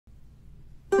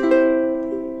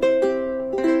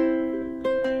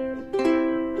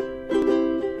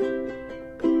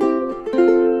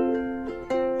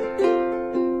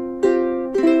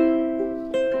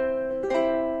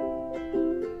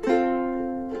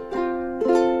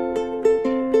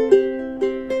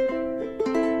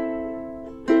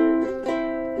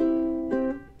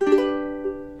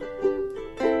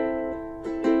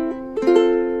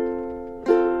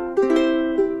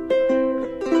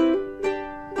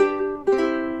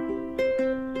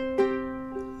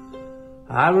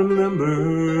I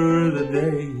remember the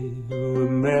day we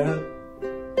met.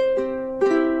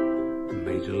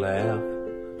 Made you laugh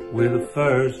with the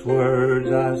first words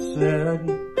I said.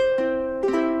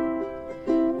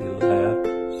 You laughed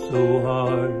so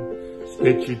hard,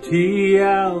 spit your tea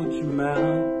out your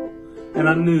mouth, and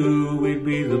I knew we'd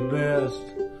be the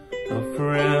best of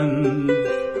friends.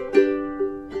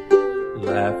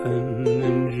 Laughing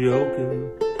and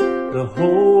joking the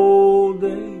whole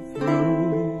day through.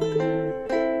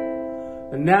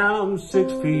 And now I'm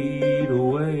 6 feet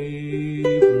away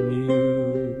from you.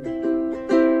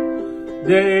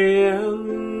 Day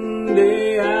in,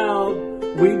 day out,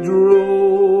 we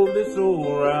drove this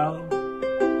old route,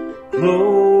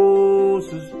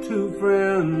 close as two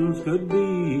friends could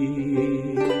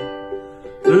be.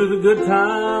 Through the good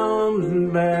times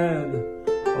and bad,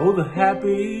 oh, the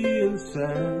happy and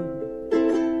sad.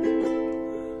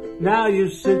 Now you're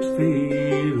 6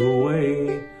 feet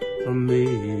away from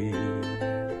me.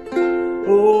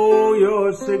 Oh,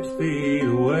 you're 6 feet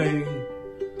away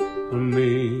from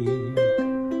me.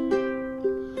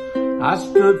 I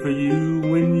stood for you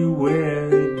when you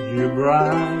wed your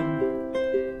bride,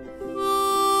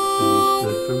 and you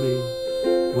stood for me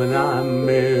when I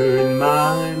married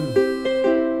mine.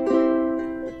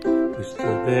 We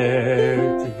stood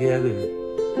there together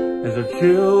as our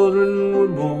children were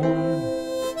born.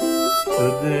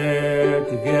 Stood there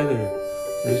together,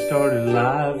 they started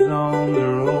lives on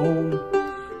their own.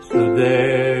 Stood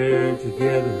there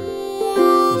together,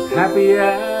 as happy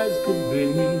as could be,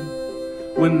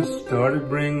 when they started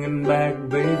bringing back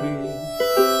babies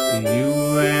to you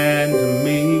and to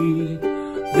me.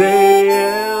 Day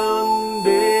in,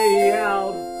 day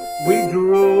out, we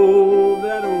drove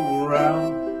that old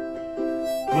route,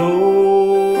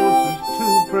 close as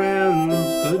two friends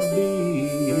could be.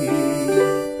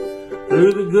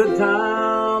 Through the good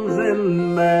times and the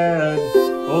bad,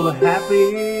 oh, the happy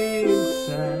and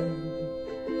sad.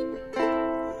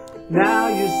 Now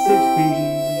you're 6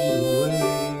 feet away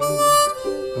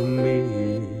from me.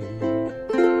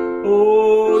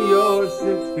 Oh, you're 6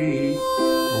 feet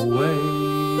away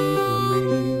from me.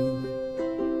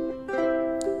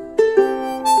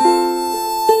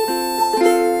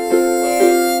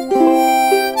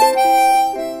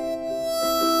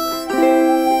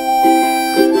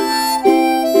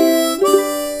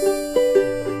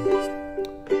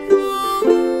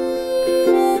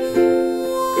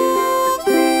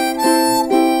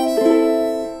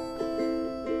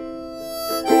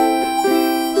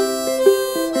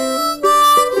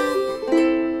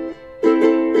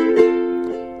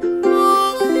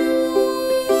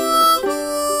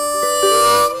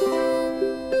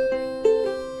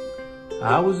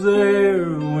 I was there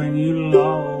when you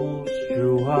lost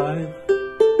your wife.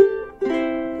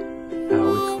 How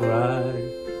we cried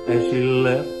as she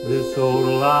left this old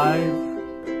life.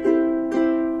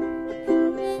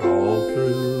 All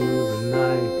through the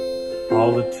night,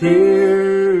 all the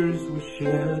tears we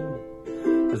shed,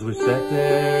 as we sat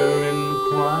there in the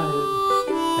quiet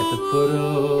at the foot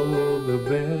of the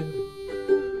bed.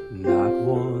 Not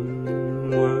one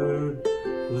word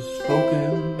was spoken,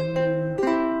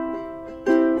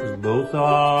 both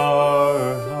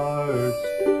our hearts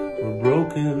were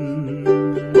broken.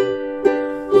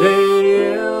 Day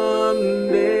in,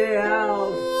 day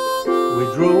out, we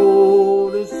drove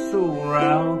this old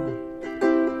route,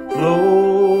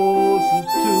 close as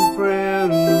two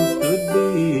friends could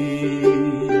be.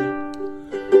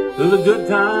 Through the good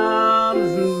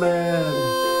times and bad,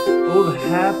 oh, the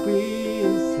happy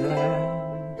and sad.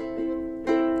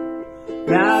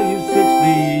 Now you're 6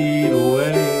 feet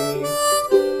away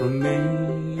from me.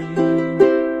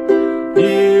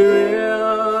 Year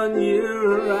in,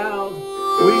 year out,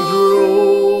 we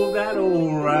drove that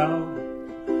old route,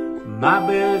 my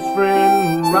best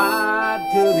friend right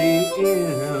to the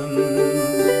end.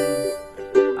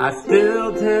 I still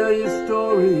tell you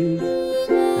stories,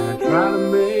 and I try to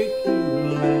make you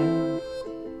laugh,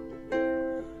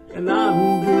 and I'm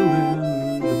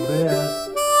doing the best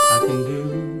I can do.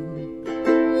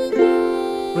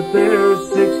 But there's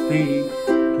 6 feet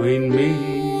between me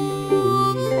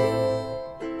and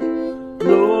you.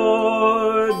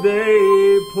 Lord, they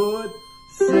put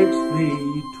 6 feet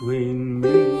between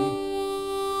me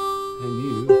and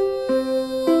you.